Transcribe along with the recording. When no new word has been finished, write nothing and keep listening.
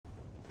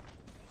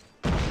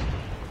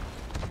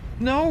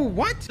No,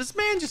 what? This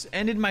man just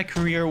ended my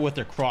career with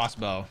a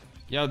crossbow.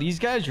 Yo, these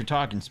guys are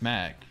talking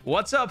smack.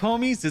 What's up,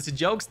 homies? This is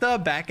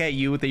Jokesta back at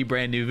you with a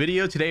brand new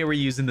video. Today we're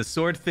using the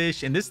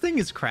swordfish, and this thing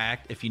is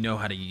cracked if you know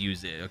how to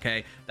use it,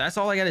 okay? That's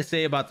all I gotta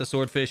say about the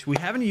swordfish. We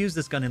haven't used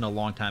this gun in a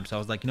long time, so I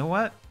was like, you know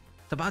what?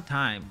 It's about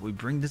time we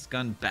bring this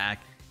gun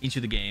back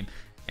into the game.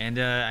 And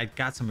I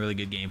got some really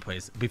good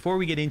gameplays. Before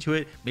we get into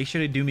it, make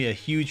sure to do me a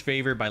huge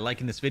favor by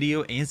liking this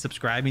video and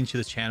subscribing to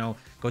this channel.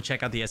 Go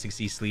check out the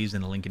SXC sleeves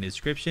in the link in the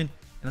description,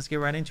 and let's get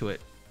right into it.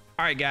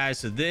 All right, guys,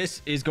 so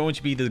this is going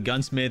to be the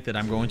gunsmith that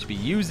I'm going to be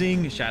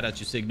using. Shout out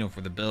to Signal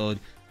for the build.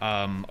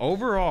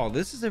 Overall,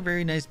 this is a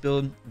very nice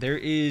build. There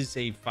is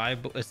a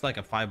it's like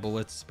a 5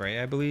 bullet spray,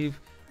 I believe.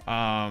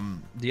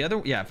 The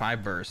other, yeah,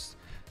 5 bursts.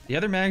 The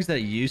other mags that I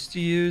used to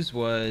use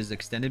was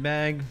extended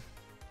mag.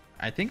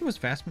 I think it was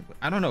fast.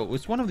 I don't know. It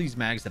was one of these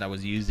mags that I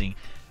was using,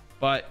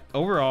 but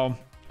overall,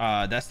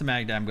 that's the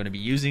mag that I'm going to be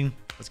using.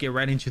 Let's get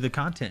right into the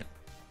content.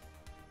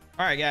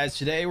 All right, guys,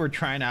 today we're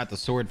trying out the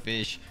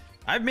swordfish.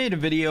 I've made a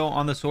video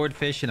on the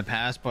swordfish in the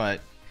past, but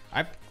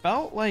I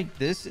felt like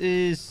this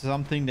is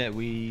something that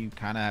we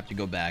kind of have to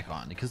go back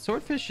on because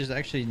swordfish is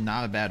actually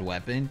not a bad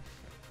weapon.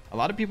 A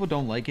lot of people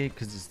don't like it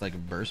because it's like a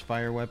burst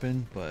fire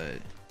weapon, but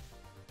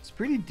it's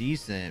pretty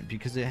decent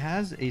because it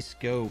has a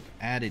scope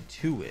added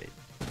to it.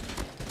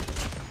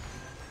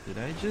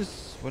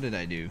 What did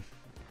I do?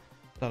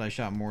 Thought I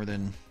shot more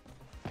than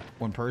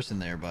one person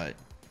there, but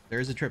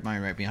there's a trip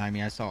mine right behind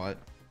me. I saw it.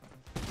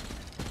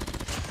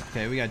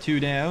 Okay, we got 2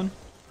 down.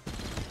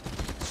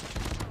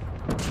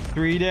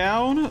 3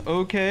 down.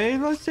 Okay,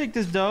 let's take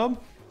this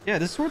dub. Yeah,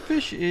 this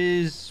swordfish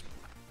is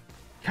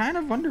kind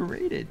of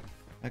underrated.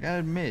 I gotta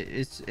admit,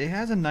 it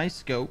has a nice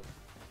scope.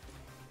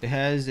 It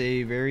has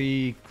a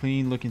very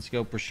clean looking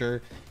scope for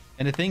sure.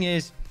 And the thing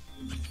is,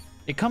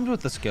 it comes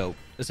with the scope.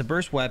 It's a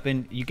burst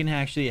weapon. You can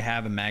actually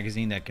have a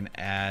magazine that can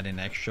add an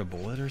extra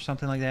bullet or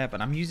something like that,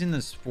 but I'm using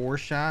this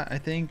 4-shot.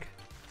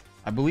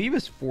 I believe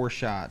it's 4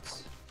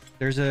 shots.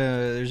 There's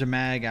a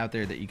mag out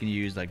there that you can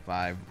use like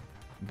 5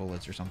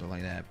 bullets or something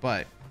like that,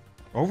 but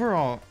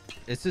overall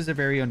this is a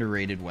very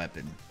underrated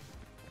weapon,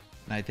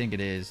 and I think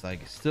it is,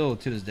 like, still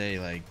to this day,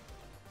 like,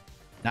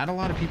 not a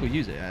lot of people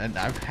use it. I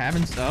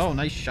haven't. Oh,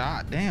 nice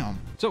shot. Damn.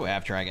 So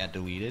after I got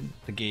deleted,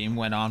 the game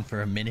went on for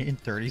 1 minute and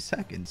 30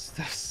 seconds.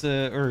 That's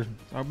or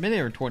a minute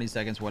or 20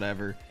 seconds,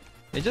 whatever.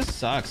 It just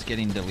sucks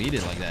getting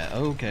deleted like that.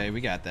 Okay,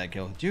 we got that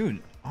kill. Dude,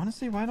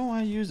 honestly, why don't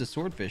I use the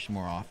swordfish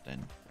more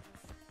often?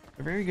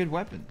 A very good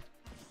weapon.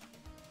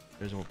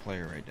 There's a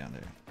player right down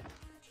there.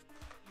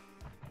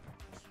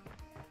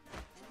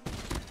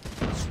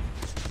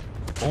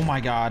 Oh my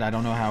god, I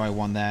don't know how I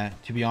won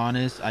that. To be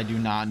honest, I do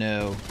not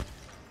know.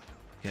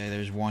 Okay,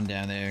 there's one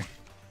down there.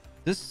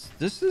 This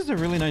is a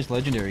really nice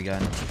legendary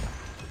gun.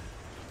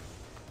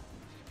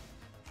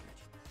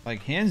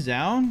 Like, hands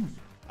down,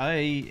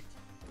 I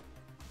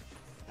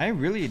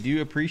really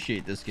do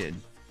appreciate this skin.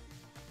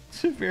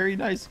 It's a very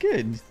nice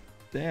skin.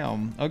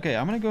 Damn. Okay,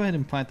 I'm gonna go ahead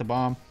and plant the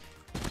bomb.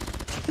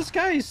 This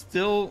guy is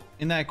still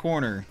in that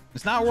corner.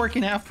 It's not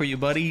working out for you,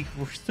 buddy.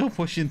 We're still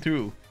pushing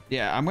through.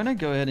 Yeah, I'm gonna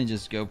go ahead and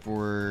just go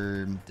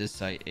for this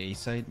site, A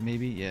site,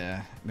 maybe.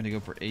 Yeah, I'm gonna go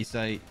for A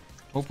site.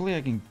 Hopefully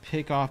I can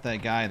pick off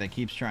that guy that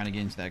keeps trying to get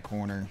into that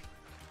corner.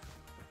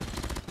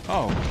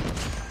 Oh,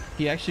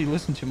 he actually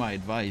listened to my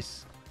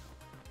advice.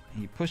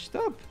 He pushed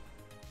up.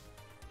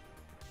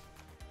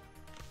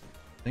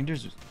 I think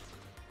there's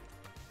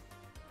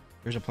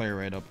a player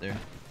right up there.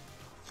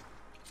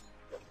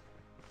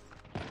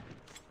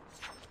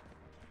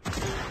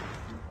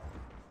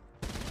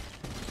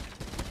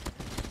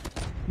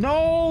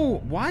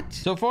 No! What?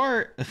 So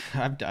far,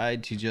 I've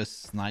died to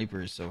just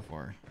snipers so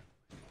far.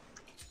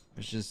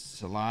 There's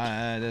just a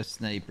lot of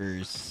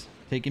snipers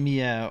taking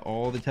me out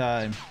all the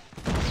time.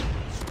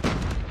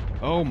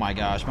 Oh my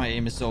gosh, my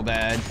aim is so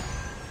bad.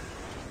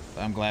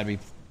 I'm glad we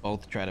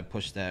both try to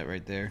push that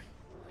right there.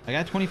 I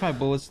got 25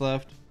 bullets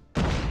left.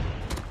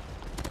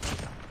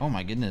 Oh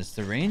my goodness,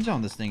 the range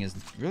on this thing is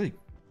really,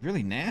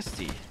 really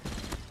nasty.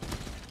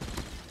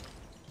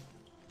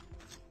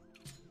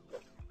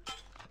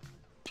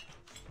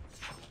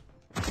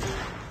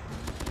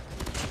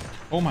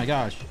 Oh my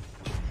gosh.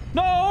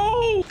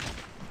 No!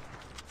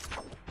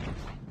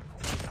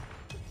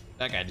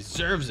 That guy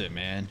deserves it,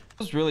 man. It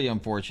was really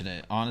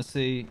unfortunate.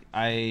 Honestly,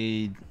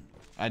 I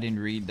didn't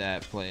read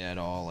that play at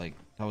all. Like,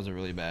 that was a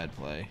really bad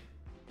play.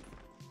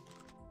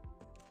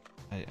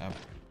 I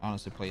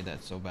honestly played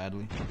that so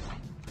badly.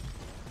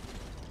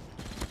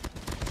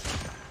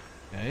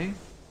 Okay.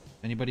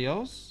 Anybody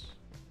else?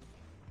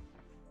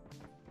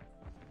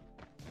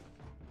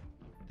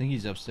 I think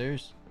he's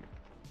upstairs.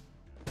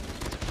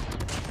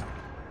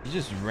 He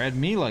just read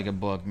me like a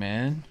book,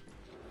 man.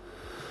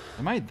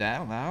 Am I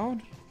that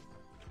loud?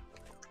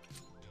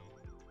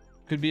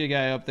 Could be a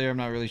guy up there. I'm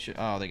not really sure.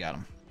 Oh, they got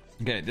him.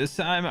 Okay, this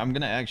time I'm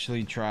gonna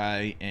actually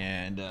try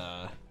and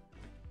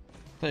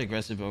play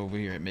aggressive over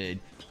here at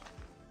mid.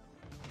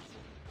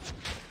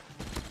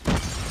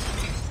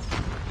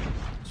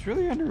 It's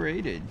really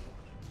underrated.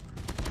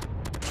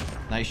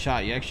 Nice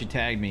shot. You actually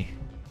tagged me.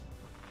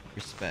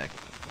 Respect.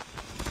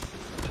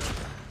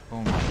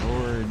 Oh my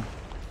lord.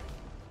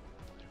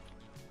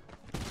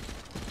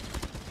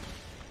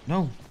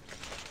 No.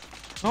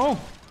 No.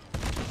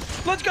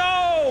 Let's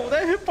go.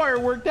 That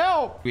hipfire worked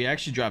out. We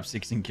actually dropped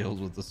 16 kills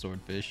with the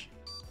swordfish.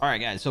 All right,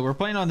 guys. So we're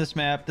playing on this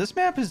map. This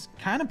map is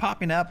kind of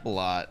popping up a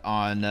lot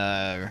on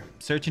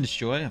Search and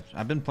Destroy.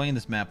 I've been playing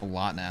this map a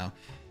lot now.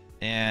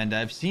 And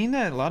I've seen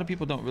that a lot of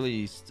people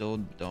still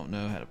don't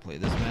know how to play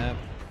this map,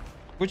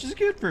 which is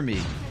good for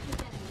me.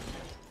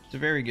 It's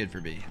very good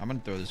for me. I'm going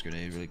to throw this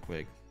grenade really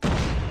quick.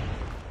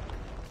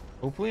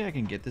 Hopefully I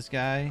can get this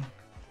guy.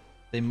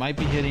 They might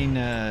be hitting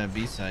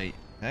B site.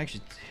 They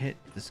actually hit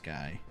this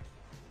guy.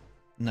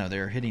 No,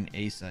 they're hitting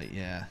A site.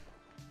 Yeah.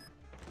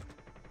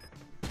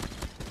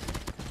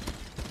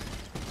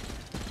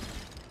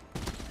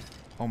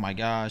 Oh my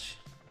gosh.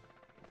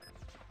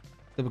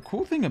 The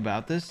cool thing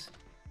about this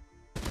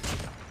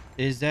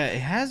is that it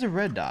has a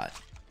red dot.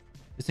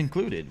 It's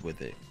included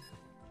with it.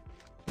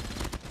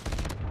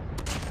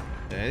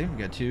 Okay,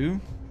 we got 2.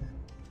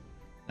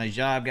 Nice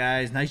job,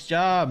 guys. Nice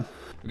job.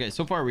 Okay,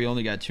 so far we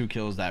only got 2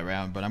 kills that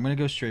round, but I'm gonna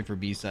go straight for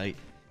B site.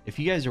 If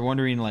you guys are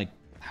wondering like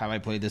how I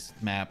play this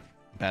map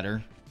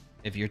better,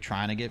 if you're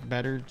trying to get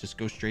better, just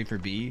go straight for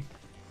B.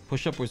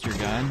 Push up with your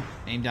gun,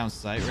 aim down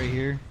sight right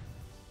here,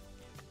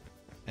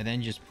 and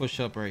then just push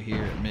up right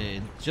here at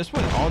mid. Just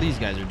what all these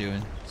guys are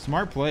doing.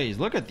 Smart plays.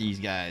 Look at these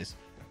guys.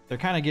 They're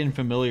kind of getting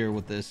familiar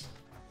with this.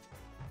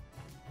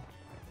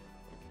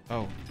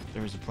 Oh,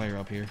 there was a player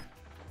up here.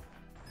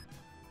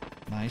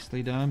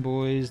 Nicely done,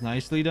 boys.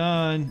 Nicely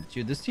done.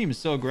 Dude, this team is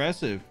so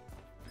aggressive.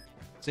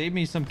 Save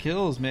me some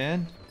kills,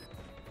 man.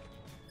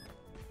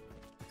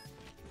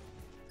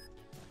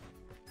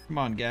 Come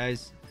on,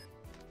 guys.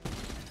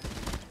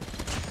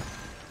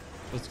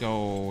 Let's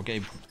go. Okay,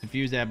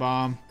 defuse that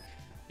bomb.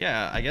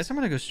 Yeah, I guess I'm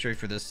gonna go straight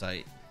for this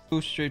site. Go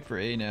straight for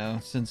A now,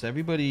 since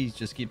everybody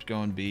just keeps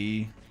going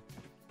B.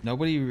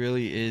 Nobody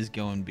really is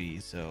going B,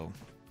 so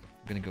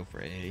I'm gonna go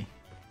for A.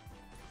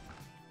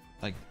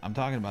 Like, I'm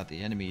talking about the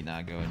enemy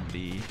not going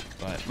B,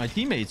 but my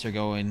teammates are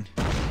going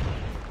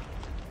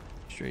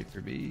straight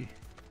for B.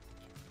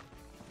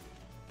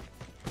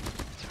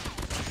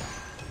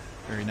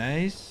 Very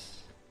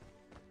nice.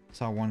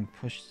 Saw one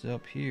pushed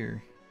up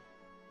here.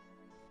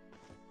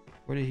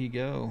 Where did he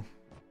go?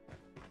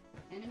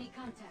 Enemy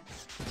contact.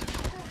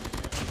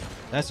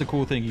 That's the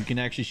cool thing. You can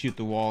actually shoot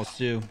the walls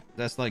too.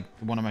 That's like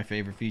one of my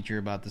favorite feature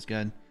about this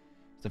gun.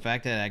 It's the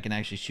fact that I can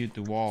actually shoot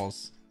the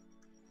walls.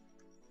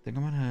 I think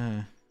I'm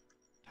gonna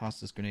toss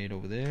this grenade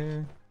over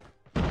there.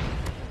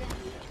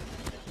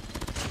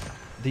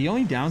 The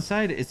only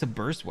downside, it's a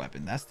burst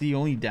weapon. That's the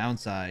only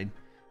downside.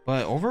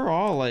 But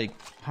overall, like,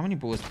 how many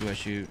bullets do I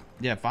shoot?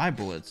 Yeah, 5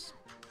 bullets.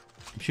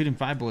 I'm shooting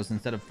 5 bullets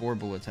instead of 4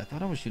 bullets. I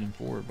thought I was shooting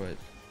 4, but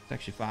it's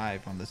actually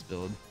 5 on this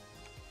build.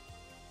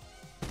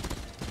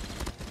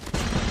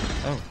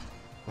 Oh,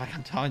 like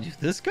I'm telling you,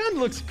 this gun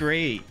looks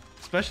great.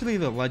 Especially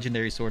the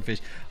legendary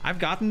swordfish. I've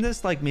gotten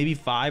this like maybe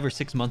 5 or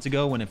 6 months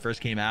ago when it first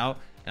came out.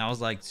 And I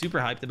was like super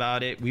hyped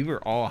about it. We were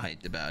all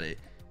hyped about it.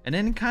 And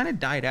then it kind of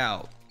died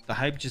out. The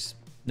hype just,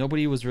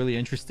 nobody was really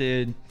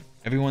interested.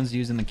 Everyone's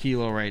using the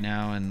Kilo right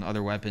now and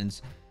other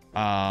weapons.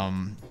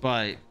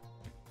 But,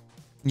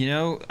 you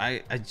know,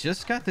 I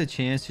just got the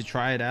chance to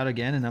try it out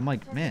again. And I'm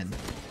like, man,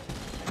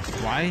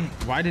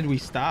 why did we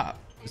stop?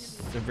 This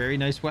is a very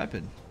nice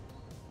weapon.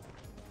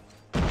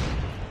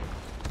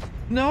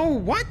 No,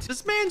 what?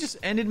 This man just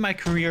ended my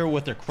career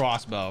with a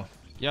crossbow.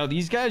 Yo,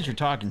 these guys are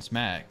talking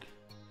smack.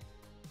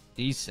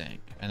 Desync.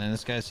 And then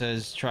this guy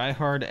says, try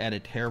hard at a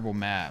terrible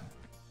map.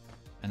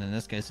 And then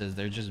this guy says,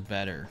 they're just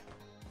better.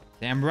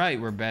 Damn right,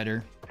 we're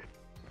better.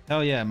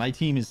 Hell yeah, my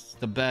team is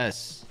the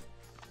best.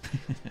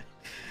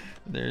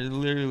 They're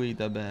literally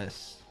the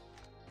best.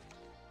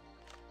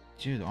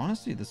 Dude,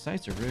 honestly, the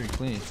sights are very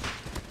clean.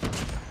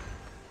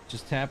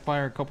 Just tap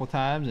fire a couple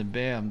times and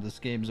bam, this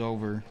game's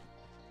over.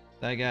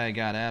 That guy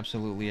got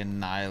absolutely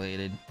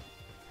annihilated.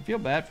 I feel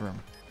bad for him.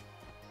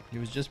 He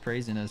was just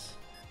praising us.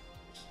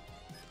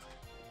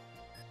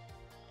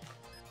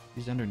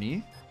 He's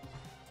underneath?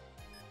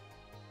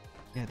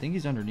 Yeah, I think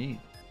he's underneath.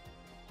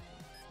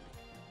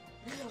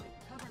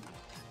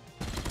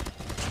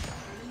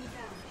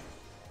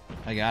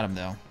 I got him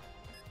though.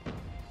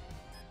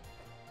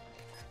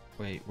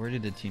 Wait, where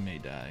did the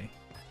teammate die?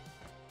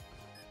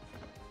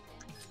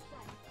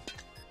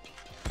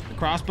 The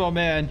crossbow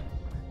man.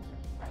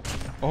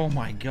 Oh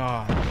my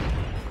god.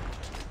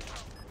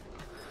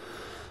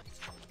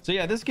 So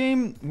yeah, this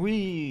game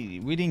we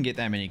didn't get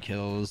that many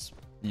kills.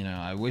 You know,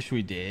 I wish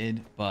we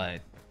did,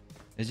 but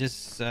it's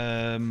just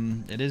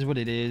it is what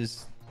it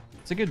is.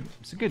 It's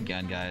a good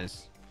gun,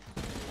 guys.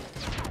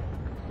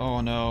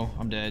 Oh no,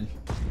 I'm dead.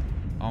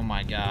 Oh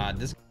my god,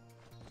 this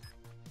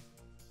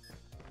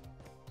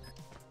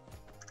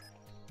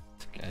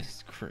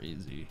guy's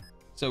crazy.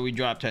 So we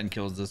dropped 10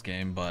 kills this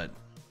game, but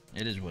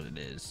it is what it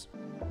is.